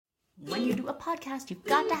When you do a podcast, you've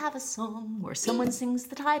got to have a song where someone sings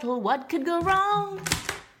the title. What could go wrong?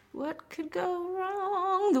 What could go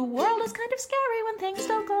wrong? The world is kind of scary when things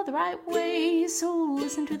don't go the right way. So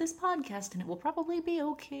listen to this podcast and it will probably be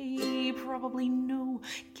okay. Probably no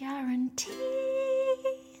guarantees.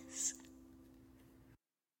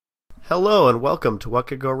 Hello and welcome to What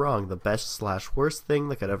Could Go Wrong, the best/worst thing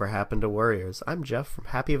that could ever happen to Warriors. I'm Jeff from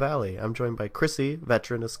Happy Valley. I'm joined by Chrissy,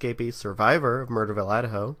 veteran escapee survivor of Murderville,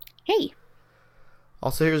 Idaho. Hey.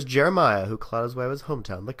 Also here's Jeremiah, who clawed his way out of his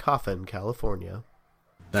hometown, The Coffin, California.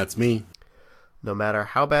 That's me. No matter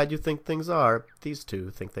how bad you think things are, these two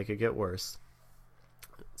think they could get worse.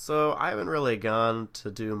 So I haven't really gone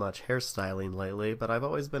to do much hairstyling lately, but I've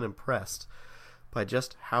always been impressed by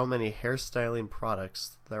just how many hairstyling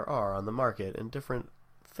products there are on the market and different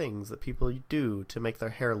things that people do to make their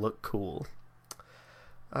hair look cool.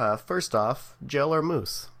 First off, gel or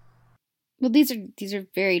mousse? Well, these are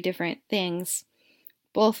very different things,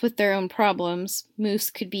 both with their own problems. Mousse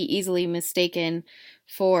could be easily mistaken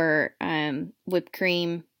for whipped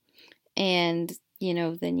cream, and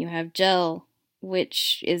then you have gel,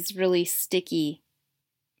 which is really sticky.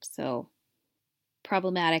 So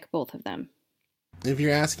problematic, both of them. If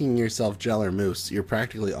you're asking yourself gel or mousse, you're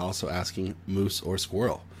practically also asking moose or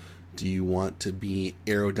squirrel. Do you want to be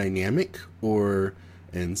aerodynamic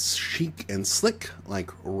and chic and slick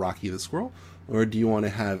like Rocky the Squirrel? Or do you want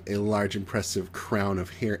to have a large impressive crown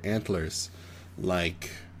of hair antlers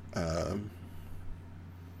like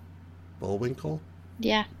Bullwinkle?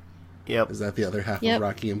 Yeah. Yep. Is that the other half Yep. of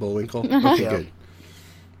Rocky and Bullwinkle? Uh-huh. Okay, Yep. good.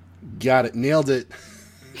 Got it. Nailed it.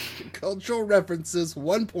 Cultural references,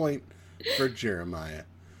 1 point for Jeremiah.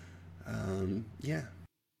 Yeah.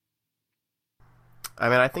 I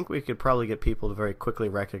mean, I think we could probably get people to very quickly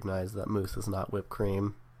recognize that mousse is not whipped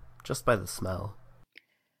cream, just by the smell.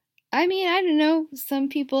 I mean, I don't know. Some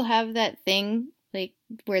people have that thing, like,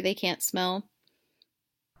 where they can't smell.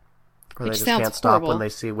 Or they Which just sounds can't stop horrible. when they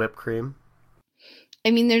see whipped cream.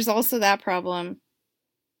 I mean, there's also that problem.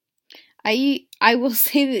 I will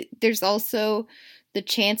say that there's also the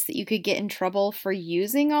chance that you could get in trouble for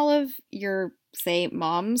using all of your, say,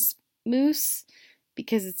 mom's mousse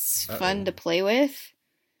because it's fun to play with,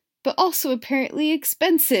 but also apparently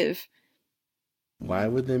expensive. Why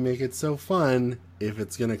would they make it so fun if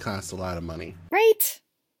it's going to cost a lot of money? Right?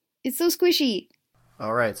 It's so squishy.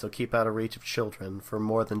 Alright, so keep out of reach of children for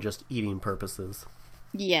more than just eating purposes.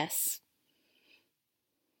 Yes.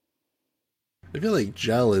 I feel like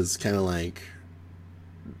gel is kind of like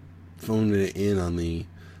phoning it in on the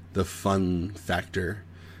fun factor.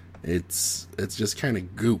 It's just kind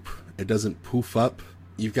of goop. It doesn't poof up.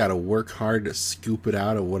 You've got to work hard to scoop it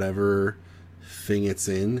out of whatever thing it's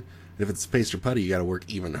in. If it's paste or putty, you got to work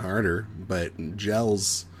even harder. But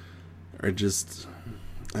gels are just...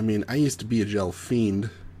 I mean, I used to be a gel fiend.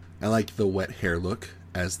 I like the wet hair look,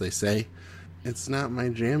 as they say. It's not my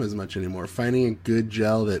jam as much anymore. Finding a good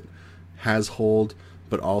gel that has hold,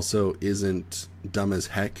 but also isn't dumb as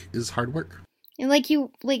heck is hard work. And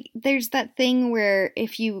there's that thing where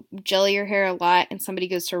if you gel your hair a lot and somebody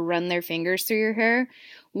goes to run their fingers through your hair,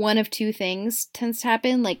 one of two things tends to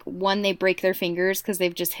happen. Like, one, they break their fingers because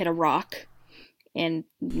they've just hit a rock and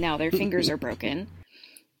now their fingers are broken.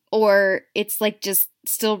 Or it's like just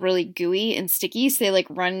still really gooey and sticky, so they like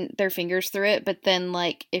run their fingers through it, but then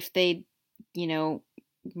like if they,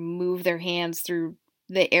 move their hands through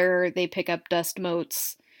the air, they pick up dust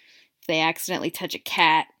motes. If they accidentally touch a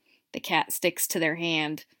cat, the cat sticks to their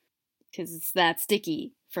hand because it's that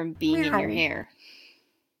sticky from being in your hair.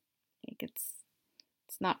 Like it's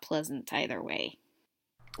not pleasant either way.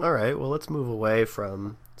 Alright, well let's move away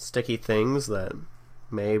from sticky things that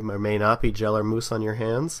may or may not be gel or mousse on your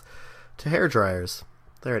hands to hair dryers.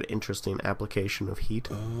 They're an interesting application of heat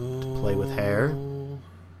to play with hair.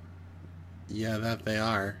 Yeah, that they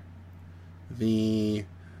are. The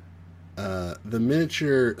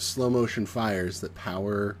miniature slow motion fires that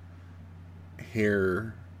power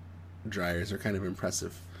hair dryers are kind of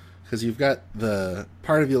impressive, because you've got the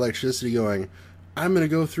part of the electricity going, I'm going to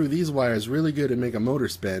go through these wires really good and make a motor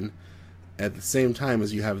spin, at the same time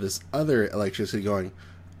as you have this other electricity going,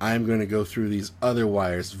 I'm going to go through these other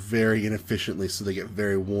wires very inefficiently so they get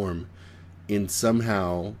very warm, and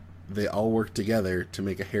somehow they all work together to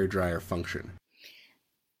make a hairdryer function.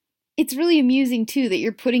 It's really amusing too that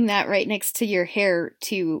you're putting that right next to your hair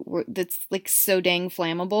too, that's like so dang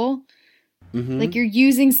flammable. Mm-hmm. Like you're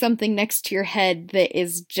using something next to your head that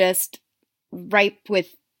is just ripe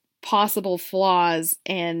with possible flaws,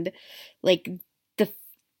 and like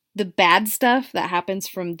the bad stuff that happens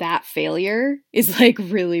from that failure is like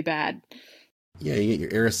really bad. Yeah, you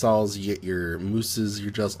get your aerosols, you get your mousses,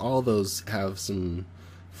 your gels. All those have some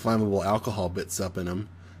flammable alcohol bits up in them,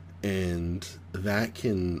 and that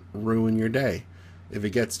can ruin your day. If it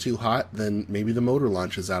gets too hot, then maybe the motor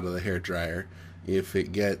launches out of the hairdryer. If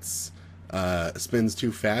it gets spins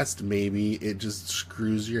too fast, maybe it just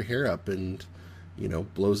screws your hair up and,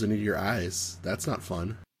 blows into your eyes. That's not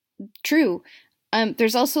fun. True.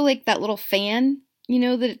 There's also like that little fan,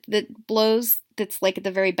 that blows, that's like at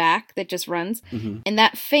the very back that just runs. Mm-hmm. And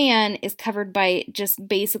that fan is covered by just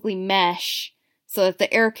basically mesh so that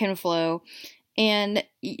the air can flow. And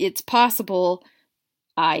it's possible,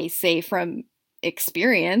 I say from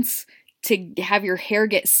experience, to have your hair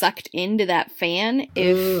get sucked into that fan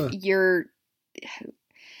if you're...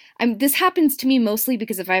 this happens to me mostly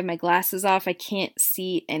because if I have my glasses off, I can't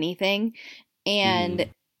see anything. And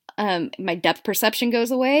my depth perception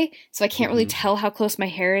goes away, so I can't really tell how close my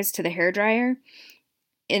hair is to the hairdryer.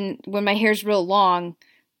 And when my hair's real long,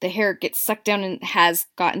 the hair gets sucked down and has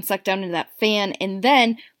gotten sucked down into that fan. And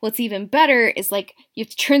then what's even better is like you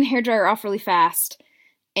have to turn the hairdryer off really fast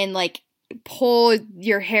and like pull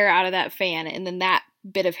your hair out of that fan, and then that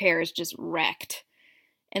bit of hair is just wrecked.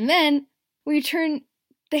 And then when you turn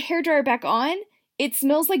the hairdryer back on, it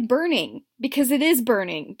smells like burning, because it is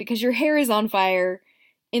burning, because your hair is on fire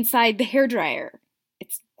inside the hairdryer.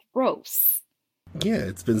 It's gross. Yeah,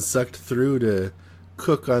 it's been sucked through to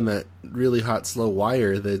cook on that really hot, slow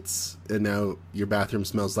wire and now your bathroom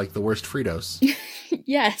smells like the worst Fritos.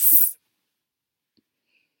 Yes.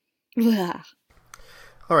 Ugh.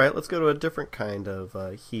 All right, let's go to a different kind of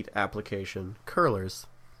heat application. Curlers.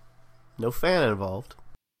 No fan involved.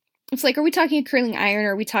 It's like, are we talking a curling iron,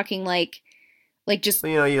 or are we talking like just...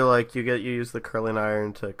 You use the curling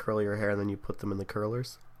iron to curl your hair, and then you put them in the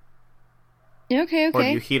curlers. Okay. Or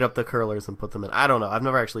you heat up the curlers and put them in. I don't know. I've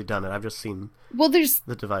never actually done it. I've just seen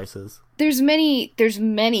the devices. There's many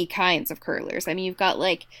kinds of curlers. I mean, you've got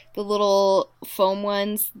like the little foam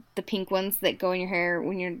ones, the pink ones that go in your hair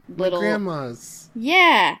when you're little. My grandma's.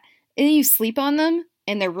 Yeah. And you sleep on them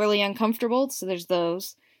and they're really uncomfortable. So there's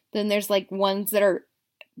those. Then there's like ones that are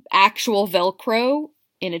actual Velcro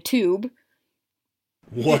in a tube.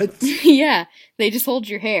 What? Yeah. They just hold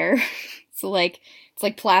your hair. So like, it's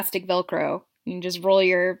like plastic Velcro. You can just roll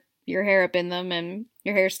your hair up in them and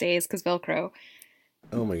your hair stays because Velcro.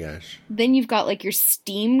 Oh my gosh. Then you've got like your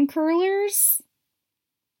steam curlers,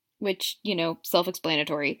 which,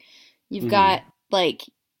 self-explanatory. You've got like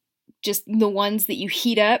just the ones that you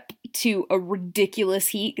heat up to a ridiculous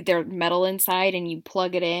heat. They're metal inside and you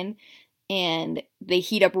plug it in and they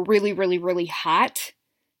heat up really, really, really hot.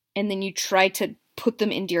 And then you try to put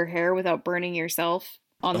them into your hair without burning yourself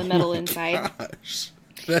on the metal inside. Gosh.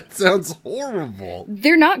 That sounds horrible.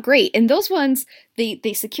 They're not great. And those ones,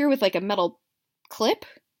 they secure with like a metal clip,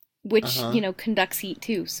 which, conducts heat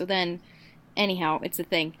too. So then, anyhow, it's a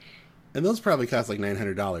thing. And those probably cost like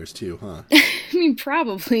 $900 too, huh? I mean,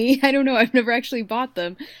 probably. I don't know. I've never actually bought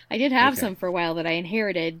them. I did have some for a while that I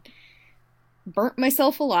inherited. Burnt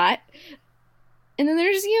myself a lot. And then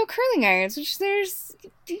there's, curling irons, which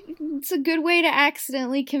it's a good way to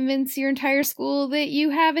accidentally convince your entire school that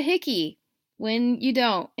you have a hickey when you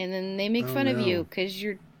don't. And then they make fun of you because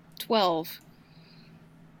you're 12.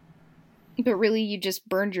 But really, you just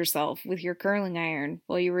burned yourself with your curling iron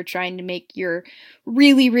while you were trying to make your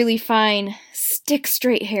really, really fine, stick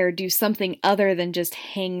straight hair do something other than just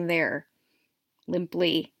hang there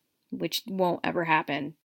limply, which won't ever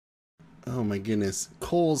happen. Oh my goodness.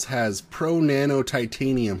 Kohl's has Pro Nano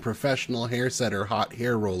Titanium Professional Hair Setter Hot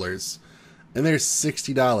Hair Rollers. And they're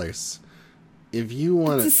 $60. If you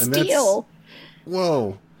want It's a steal.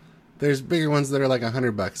 Whoa. There's bigger ones that are like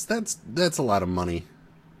 $100. That's a lot of money.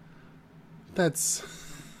 That's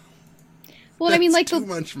I mean, like too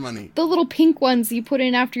much money. The little pink ones you put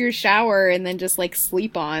in after your shower and then just like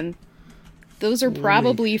sleep on. Those are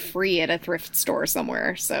probably free at a thrift store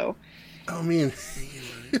somewhere. So, oh man,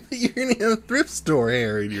 you're gonna have a thrift store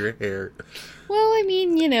hair in your hair. Well, I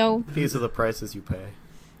mean, These are the prices you pay.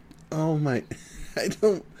 Oh my,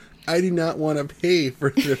 I do not want to pay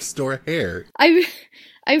for thrift store hair.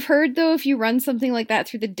 I've heard though, if you run something like that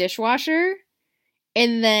through the dishwasher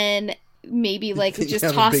and then maybe like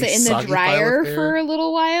just toss it in the dryer for a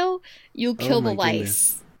little while, you'll kill the lice.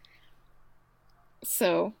 Goodness.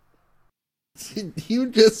 So, did you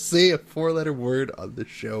just say a 4-letter word on the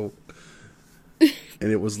show?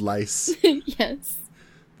 And it was lice. Yes.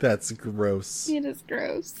 That's gross. It is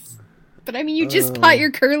gross. But I mean, you just bought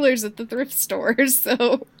your curlers at the thrift store,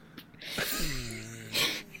 so.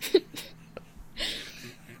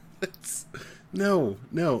 No,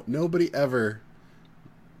 nobody ever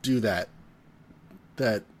do that.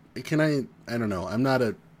 I don't know, I'm not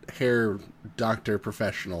a hair doctor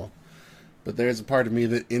professional, but there's a part of me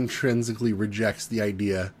that intrinsically rejects the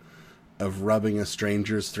idea of rubbing a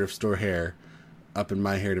stranger's thrift store hair up in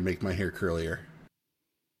my hair to make my hair curlier.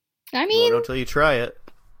 I You mean, won't know till you try it.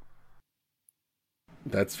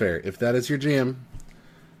 That's fair. If that is your jam,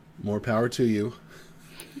 more power to you.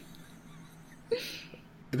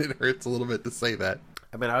 And it hurts a little bit to say that.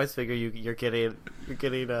 I mean, I always figure you're getting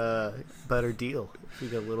a better deal if you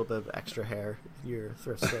get a little bit of extra hair in your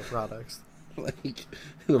thrift store products. Like,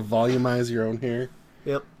 to volumize your own hair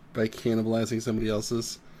Yep. by cannibalizing somebody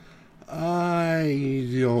else's. I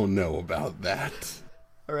don't know about that.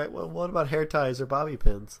 All right. Well, what about hair ties or bobby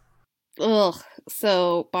pins? ugh.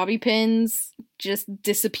 So bobby pins just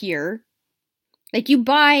disappear. Like you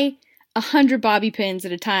buy 100 bobby pins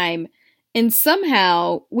at a time, and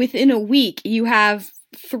somehow within a week you have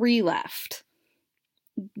 3 left.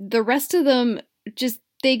 The rest of them just,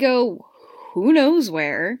 they go who knows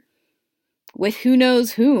where, with who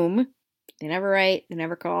knows whom. They never write, they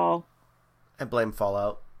never call. I blame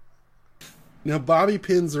Fallout. Now, bobby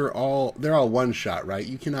pins they're all one shot, right?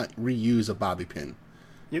 You cannot reuse a bobby pin.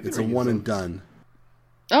 You can It's a reuse one them. and done.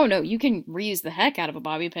 Oh no, you can reuse the heck out of a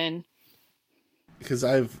bobby pin. Because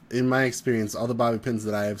in my experience, all the bobby pins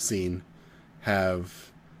that I have seen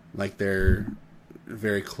have, like, they're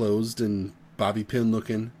very closed and bobby pin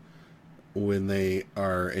looking when they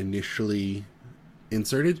are initially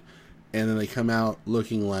inserted, and then they come out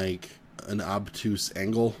looking like an obtuse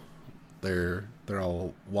angle. They're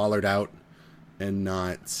all wallered out and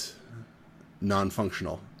not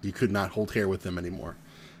non-functional. You could not hold hair with them anymore.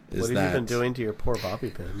 What have you been doing to your poor bobby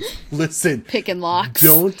pins? Listen, Picking locks.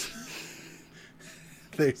 don't.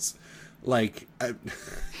 There's, like, I'm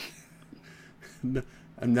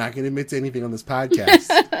not going to admit to anything on this podcast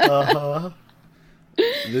Uh-huh.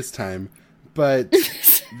 this time, but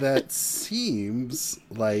that seems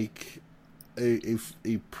like a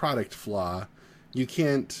product flaw. You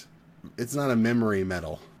can't. It's not a memory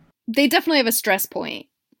metal. They definitely have a stress point.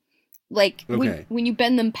 Like, Okay. when you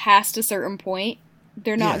bend them past a certain point,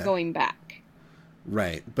 they're not Yeah. going back.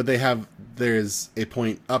 Right, but there's a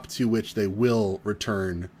point up to which they will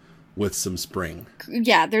return with some spring.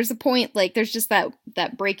 Yeah, there's a point, like, there's just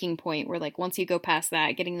that breaking point where, like, once you go past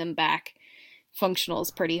that, getting them back functional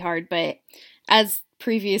is pretty hard. But as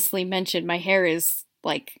previously mentioned, my hair is,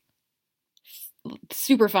 like,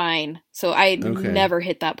 super fine. So I Okay. never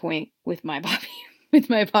hit that point with my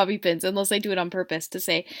bobby pins, unless I do it on purpose to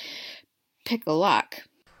say, pick a lock.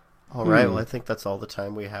 All right. Well, I think that's all the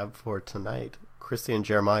time we have for tonight. Christy and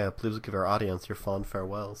Jeremiah, please give our audience your fond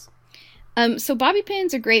farewells. So bobby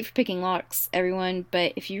pins are great for picking locks, everyone,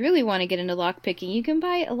 but if you really want to get into lock picking, you can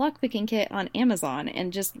buy a lock picking kit on Amazon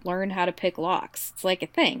and just learn how to pick locks. It's like a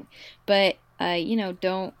thing. But,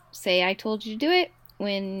 don't say I told you to do it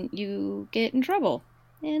when you get in trouble.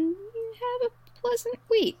 And you have a pleasant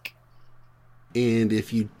week. And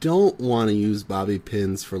if you don't want to use bobby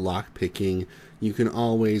pins for lock picking, you can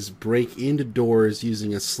always break into doors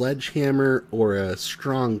using a sledgehammer or a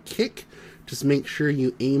strong kick. Just make sure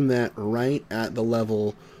you aim that right at the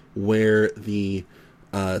level where the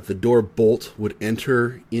door bolt would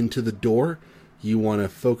enter into the door. You want to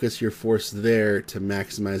focus your force there to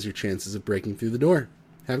maximize your chances of breaking through the door.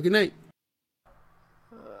 Have a good night.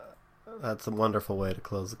 That's a wonderful way to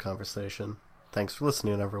close the conversation. Thanks for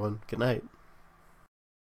listening, everyone. Good night.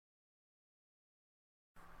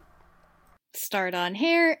 Start on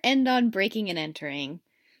hair, end on breaking and entering.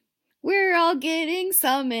 We're all getting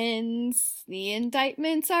summons. The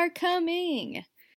indictments are coming.